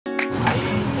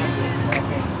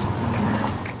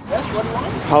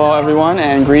Hello everyone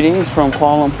and greetings from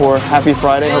Kuala Lumpur. Happy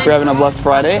Friday. Hope you're having a blessed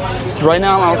Friday. So right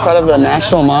now I'm outside of the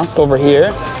National Mosque over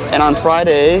here, and on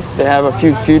Friday they have a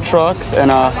few food trucks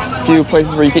and a few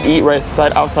places where you can eat right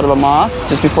outside of the mosque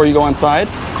just before you go inside.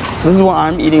 So this is what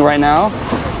I'm eating right now.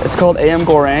 It's called Ayam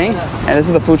Goreng, and this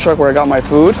is the food truck where I got my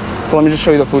food. So let me just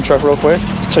show you the food truck real quick.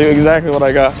 Show you exactly what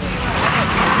I got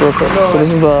real quick. So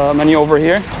this is the menu over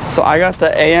here. So I got the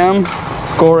Ayam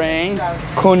Goreng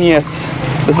Kunyit.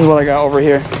 This is what I got over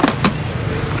here.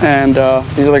 And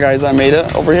these are the guys that made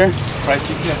it over here. Fried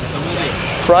chicken.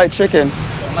 Fried chicken.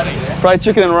 Fried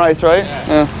chicken and rice, right?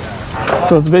 Yeah.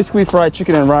 So it's basically fried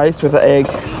chicken and rice with an egg.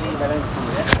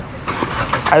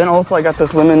 And then also I got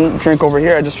this lemon drink over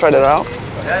here. I just tried it out.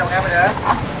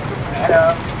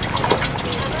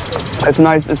 It's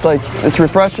nice. It's like, it's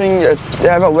refreshing. They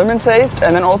have a lemon taste,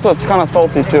 and then also it's kind of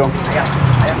salty too.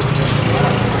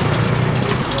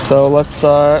 So let's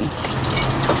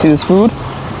see this food.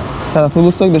 That's how the food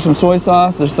looks like. There's some soy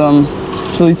sauce. There's some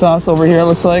chili sauce over here, it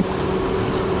looks like.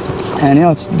 And yeah,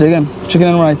 let's dig in. Chicken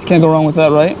and rice. Can't go wrong with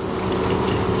that, right?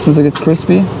 Smells like it's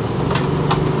crispy.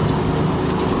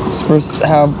 Let's first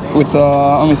have with,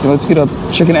 let me see. Let's get a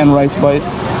chicken and rice bite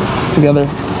together,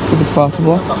 if it's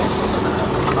possible.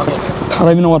 I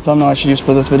don't even know what thumbnail I should use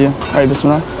for this video. Alright,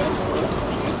 bismillah.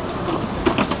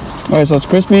 Alright, so it's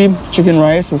crispy chicken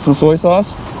rice with some soy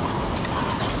sauce.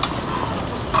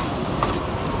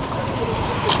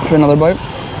 Try another bite.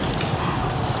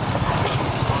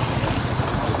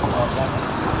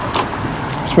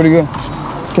 It's pretty good.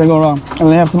 Can't go wrong. And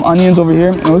they have some onions over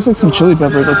here. It looks like some chili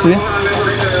peppers. Let's see.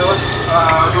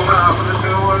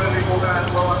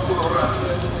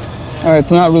 Alright,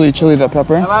 it's not really chili, that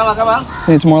pepper. I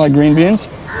think it's more like green beans.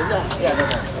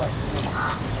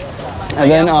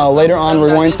 And then later on we're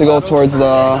going to go towards we're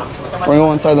going to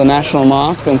go inside the National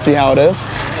Mosque and see how it is.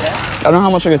 I don't know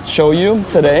how much I could show you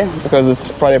today because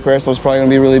it's Friday prayer, so it's probably going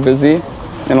to be really busy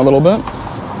in a little bit.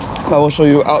 But we'll show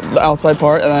you the outside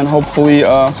part and then hopefully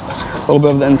a little bit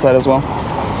of the inside as well.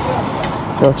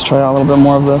 Okay, let's try out a little bit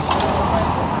more of this.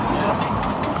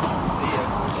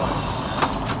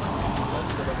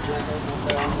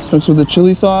 Mixed with the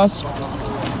chili sauce.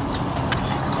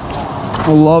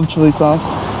 I love chili sauce.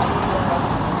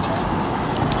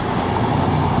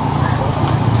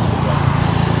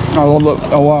 I love the,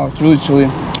 oh wow, it's really chili.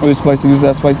 Really spicy, use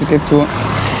that spicy kick to it.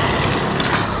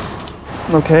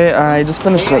 Okay, I just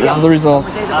finished it. This is the result.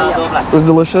 It was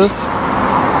delicious.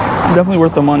 Definitely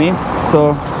worth the money.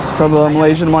 So the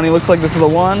Malaysian money looks like this is the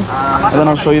one. And then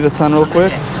I'll show you the 10 real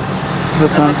quick. This is the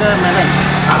 10.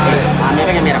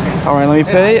 Alright, let me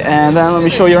pay and then let me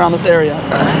show you around this area.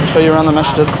 Show you around the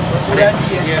masjid.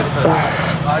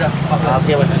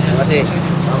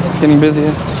 It's getting busy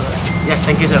here. Yes,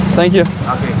 thank you, sir. Thank you.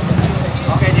 Okay.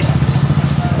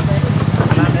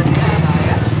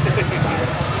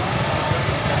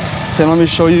 Okay, let me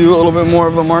show you a little bit more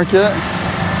of the market.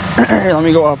 Here, let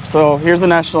me go up. So here's the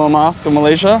National Mosque of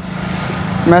Malaysia.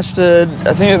 Masjid,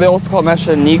 I think they also call it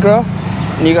Masjid Negara.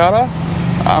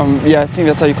 Yeah, I think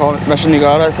that's how you call it, Masjid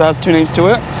Negara. So it has two names to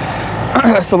it.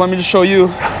 So let me just show you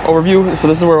overview. So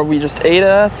this is where we just ate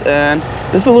at, and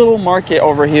this is a little market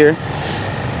over here.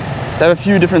 They have a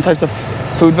few different types of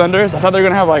food vendors. I thought they were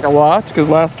gonna have like a lot because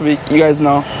last week, you guys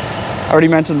know, I already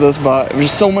mentioned this, but there's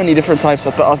just so many different types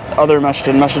at the other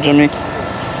Masjid Jimmy.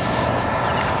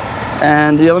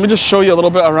 And yeah, let me just show you a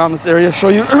little bit around this area, show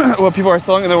you what people are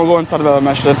selling, and then we'll go inside of the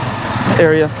masjid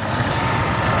area.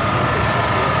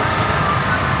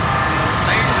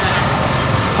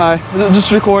 Hi,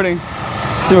 just recording.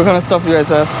 See what kind of stuff you guys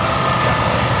have.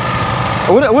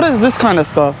 What is this kind of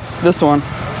stuff? This one?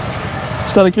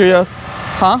 Just out of curiosity.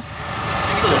 Huh?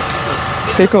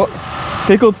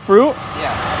 Pickled fruit?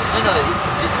 Yeah. No,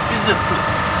 it's pizza fruit.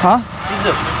 Huh?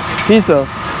 Pizza. Pizza.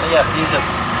 Yeah, pizza.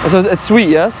 So it's sweet,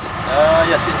 yes?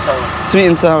 Yeah, sweet and sour. Sweet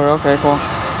and sour, okay, cool.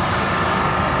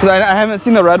 Because I haven't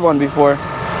seen the red one before.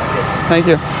 Thank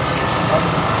you.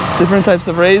 Different types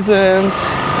of raisins.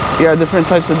 You got different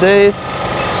types of dates.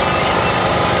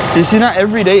 So you see, not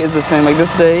every date is the same. Like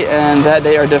this day and that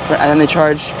day are different. And then they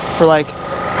charge for like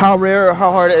how rare or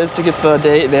how hard it is to get the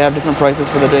date. They have different prices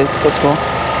for the dates. That's cool.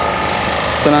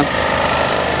 So now,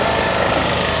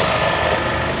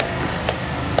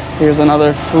 here's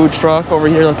another food truck over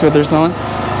here. Let's see what they're selling.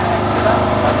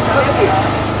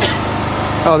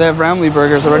 Oh, they have Ramly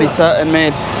burgers already set and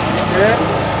made.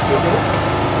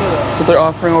 That's what they're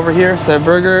offering over here. So they have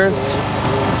burgers.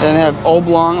 And they have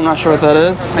oblong. I'm not sure what that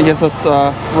is. I guess that's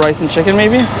rice and chicken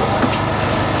maybe.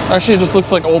 Actually, it just looks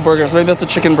like old burgers. Maybe that's a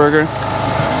chicken burger.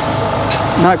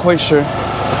 Not quite sure.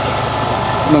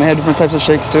 And then they have different types of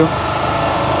shakes too.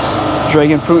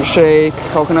 Dragon fruit shake,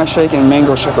 coconut shake, and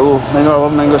mango shake. Oh, mango! I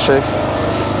love mango shakes.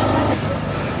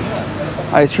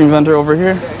 Ice cream vendor over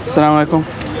here. Assalamu alaikum.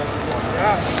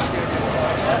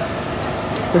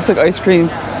 Looks like ice cream.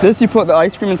 This, you put the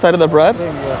ice cream inside of the bread?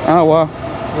 Oh, wow.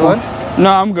 You want? No,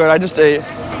 I'm good. I just ate.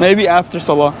 Maybe after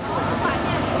Salah.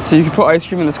 So you can put ice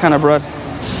cream in this kind of bread.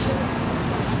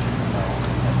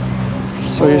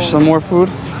 So here's some more food.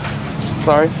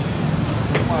 Sorry.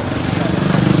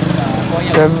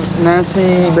 We have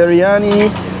nasi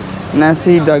biryani,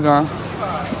 nasi dagang.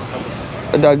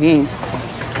 Daging.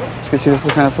 You can see this is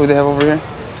the kind of food they have over here.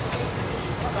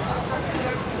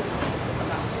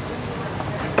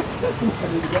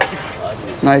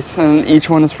 Nice, and each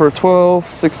one is for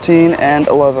 12, 16, and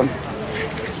 11.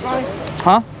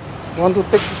 Huh? Want to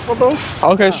take this photo?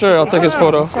 Okay, sure, I'll take his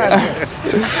photo.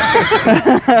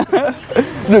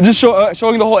 No, just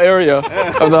showing the whole area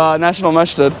of the National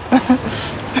Masjid.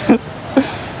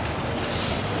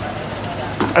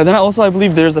 And then also, I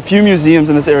believe there's a few museums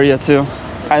in this area too.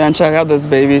 And then check out this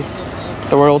baby,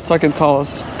 the world's second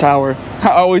tallest tower. I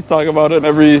always talk about it in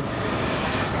every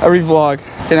vlog.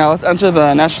 Okay, now let's enter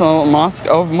the National Mosque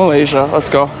of Malaysia. Let's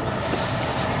go.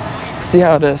 See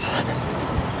how it is.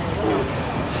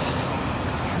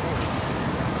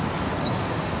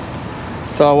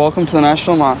 So welcome to the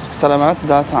National Mosque. Salamat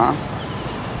datang.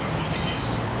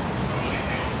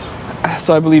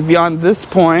 So I believe beyond this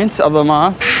point of the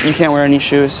mosque, you can't wear any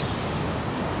shoes.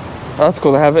 So that's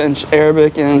cool. They have it in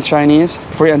Arabic and in Chinese.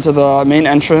 Before you enter the main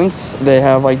entrance, they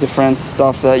have like different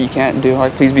stuff that you can't do.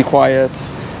 Like please be quiet.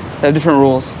 They have different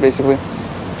rules, basically.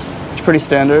 It's pretty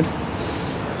standard.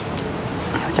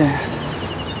 Okay,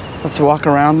 let's walk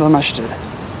around the masjid.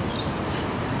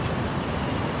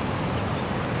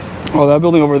 Oh, that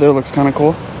building over there looks kind of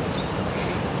cool.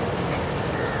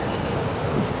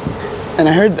 And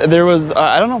I heard there was,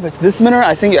 I don't know if it's this minaret,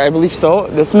 I believe so.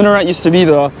 This minaret used to be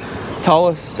the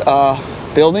tallest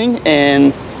building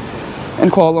in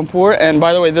Kuala Lumpur. And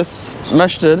by the way, this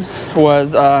masjid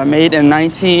was made in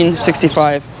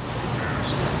 1965.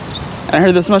 And I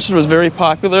heard this masjid was very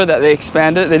popular, that they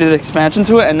did an expansion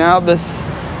to it, and now this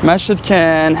masjid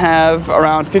can have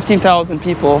around 15,000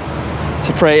 people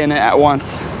to pray in it at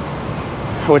once,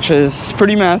 which is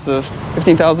pretty massive.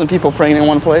 15,000 people praying in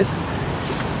one place.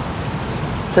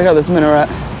 Check out this minaret.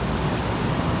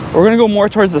 We're gonna go more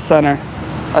towards the center.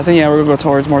 I think, yeah, we're gonna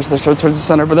go towards the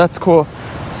center, but that's cool.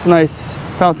 It's a nice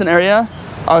fountain area.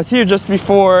 I was here just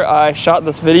before I shot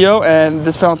this video and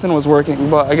this fountain was working,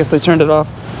 but I guess they turned it off.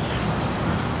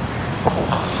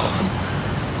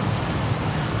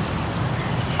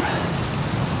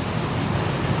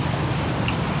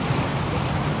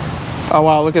 Oh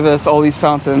wow, look at this, all these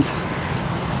fountains.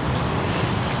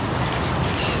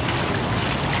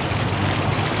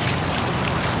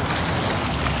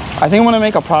 I think I'm gonna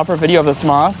make a proper video of this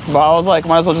mosque, but I was like,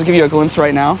 might as well just give you a glimpse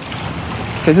right now.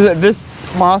 Because this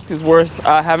mosque is worth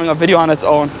having a video on its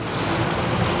own.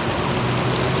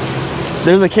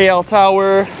 There's a KL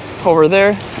tower over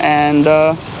there, and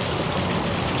all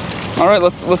right,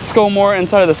 let's go more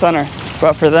inside of the center.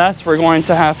 But for that, we're going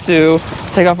to have to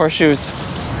take off our shoes.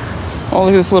 Oh,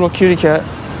 look at this little cutie cat.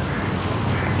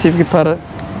 Let's see if we can pet it.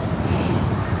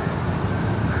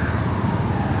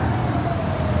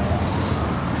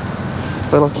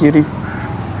 Little cutie.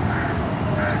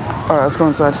 All right, let's go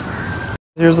inside.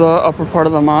 Here's the upper part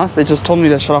of the mosque. They just told me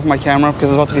to shut off my camera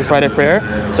because it's about to be Friday prayer.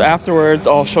 So afterwards,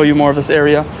 I'll show you more of this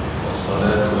area.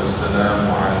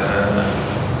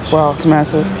 Wow, it's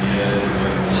massive.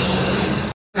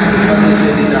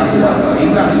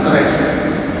 Hilang stres,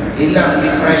 hilang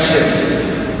depression.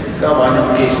 Kau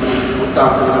banyak kes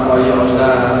utang kena bayar,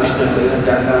 sudah bisnes kena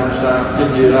ganam, sudah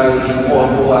kerja lagi,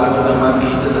 buah kena mati,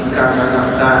 tertekan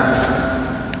sangat.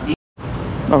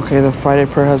 Okay, the Friday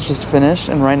prayer has just finished,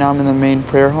 and right now I'm in the main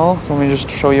prayer hall. So let me just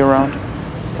show you around.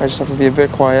 I just have to be a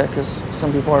bit quiet because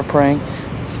some people are praying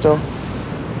still.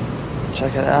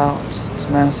 Check it out. It's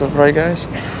massive, right, guys?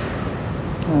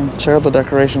 And check out the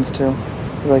decorations too.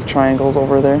 There's like triangles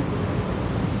over there.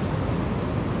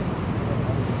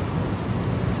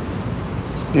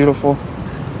 It's beautiful.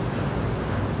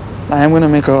 I am going to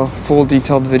make a full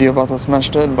detailed video about this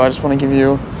masjid, but I just want to give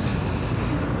you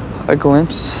a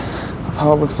glimpse of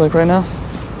how it looks like right now.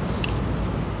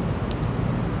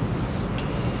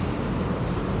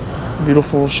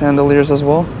 Beautiful chandeliers as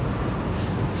well.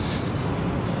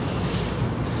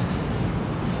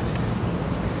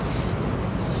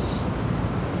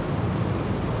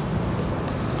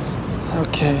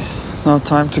 Okay, now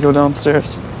time to go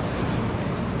downstairs.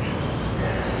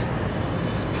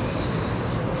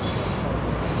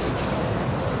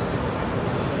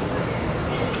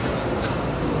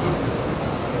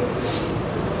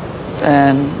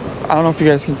 And I don't know if you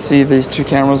guys can see these two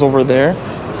cameras over there.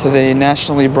 So they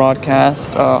nationally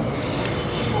broadcast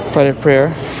Friday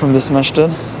prayer from this masjid.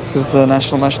 This is the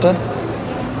National Masjid.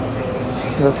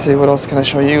 Let's see, what else can I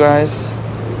show you guys?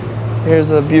 Here's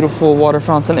a beautiful water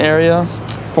fountain area.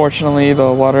 Fortunately,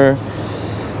 the water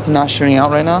is not shooting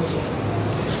out right now.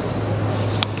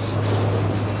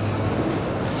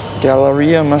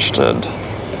 Galleria Masjid.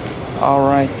 All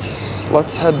right,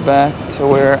 let's head back to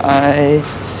where I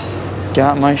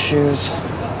got my shoes.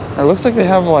 It looks like they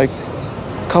have like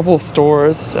a couple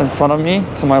stores in front of me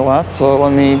to my left, so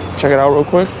let me check it out real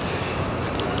quick.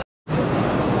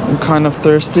 I'm kind of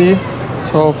thirsty,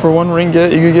 so for 1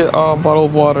 ringgit you could get a bottle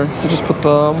of water. So just put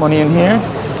the money in here,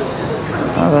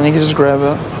 then you can just grab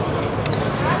it.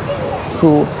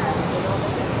 Cool.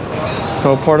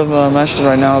 So part of the masjid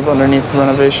right now is underneath the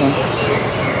renovation.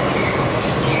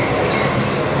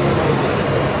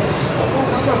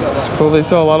 It's cool. They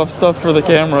sell a lot of stuff for the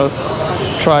cameras.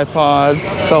 Tripods,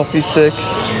 selfie sticks.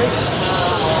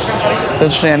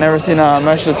 Interesting, I've never seen a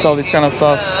masjid sell these kind of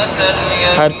stuff.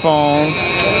 Headphones,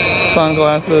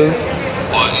 sunglasses.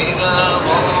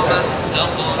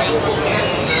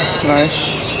 It's nice.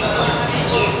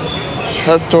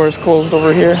 That store is closed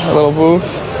over here, a little booth.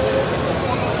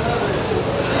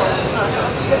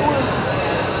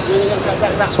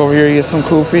 So over here you get some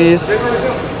kufis,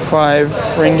 5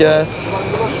 ringgits,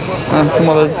 and some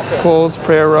other clothes,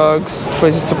 prayer rugs,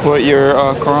 places to put your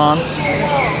Quran.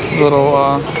 These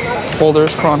little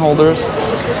holders, Quran holders.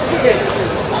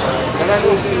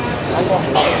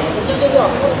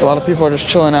 A lot of people are just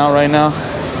chilling out right now.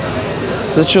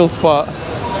 It's a chill spot.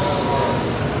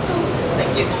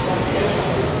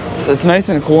 It's nice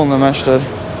and cool in the masjid.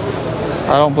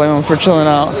 I don't blame them for chilling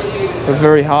out. It's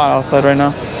very hot outside right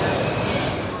now.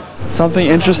 Something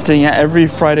interesting, at every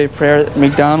Friday prayer,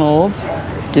 McDonald's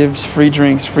gives free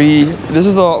drinks. This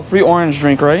is a free orange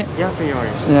drink, right? Yeah, free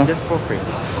orange. Yeah. Just for free.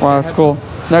 Wow, that's cool.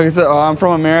 No, because I'm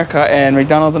from America, and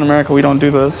McDonald's in America, we don't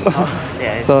do this.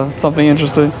 Yeah, So it's something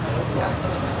interesting.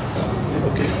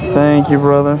 Thank you,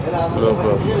 brother. No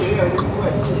problem.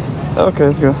 Okay,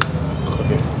 let's go.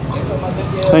 Okay.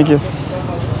 Thank you.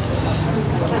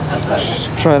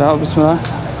 Try it out, bismillah.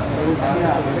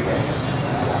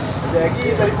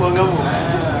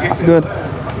 It's good.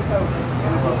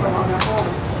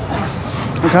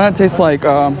 It kind of tastes like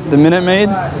the Minute Maid.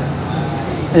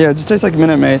 Yeah, it just tastes like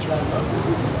Minute Maid.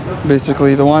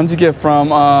 Basically, the ones you get from,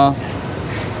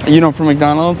 from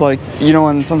McDonald's, like,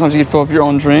 when sometimes you can fill up your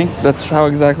own drink. That's how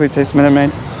exactly it tastes, Minute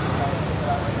Maid.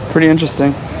 Pretty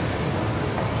interesting.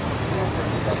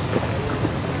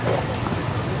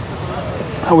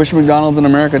 I wish McDonald's in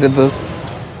America did this.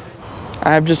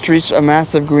 I have just reached a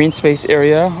massive green space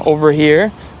area over here,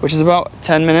 which is about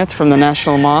 10 minutes from the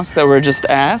National Mosque that we're just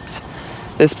at.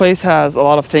 This place has a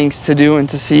lot of things to do and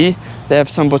to see. They have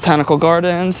some botanical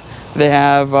gardens. They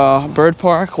have a bird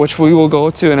park, which we will go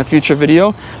to in a future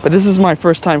video. But this is my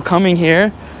first time coming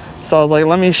here. So I was like,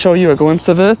 let me show you a glimpse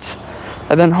of it.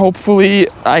 And then hopefully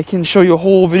I can show you a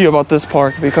whole video about this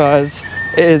park because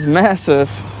it is massive.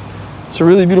 It's a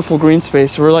really beautiful green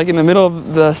space. We're like in the middle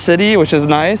of the city, which is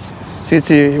nice. So you can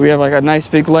see we have like a nice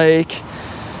big lake.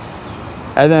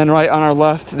 And then right on our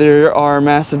left, there are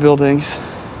massive buildings.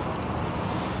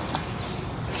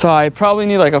 So I probably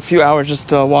need like a few hours just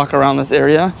to walk around this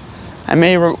area. I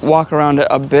may walk around it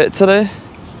a bit today.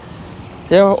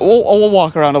 Yeah, we'll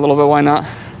walk around a little bit, why not?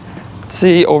 Let's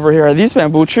see over here, are these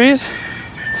bamboo trees?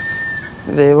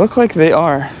 They look like they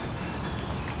are.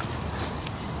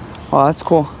 Wow, that's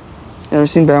cool. Never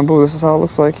seen bamboo. This is how it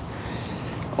looks like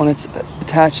when it's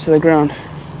attached to the ground.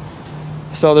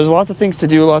 So there's lots of things to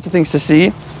do, lots of things to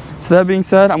see. So that being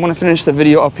said, I'm going to finish the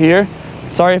video up here.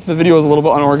 Sorry if the video was a little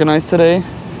bit unorganized today.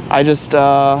 I just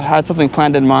had something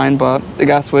planned in mind, but it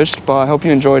got switched. But I hope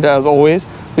you enjoyed it as always.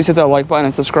 Please hit that like button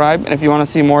and subscribe. And if you want to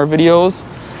see more videos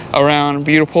around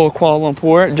beautiful Kuala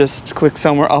Lumpur, just click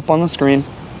somewhere up on the screen.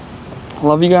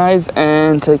 Love you guys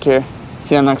and take care.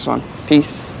 See you on the next one.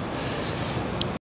 Peace.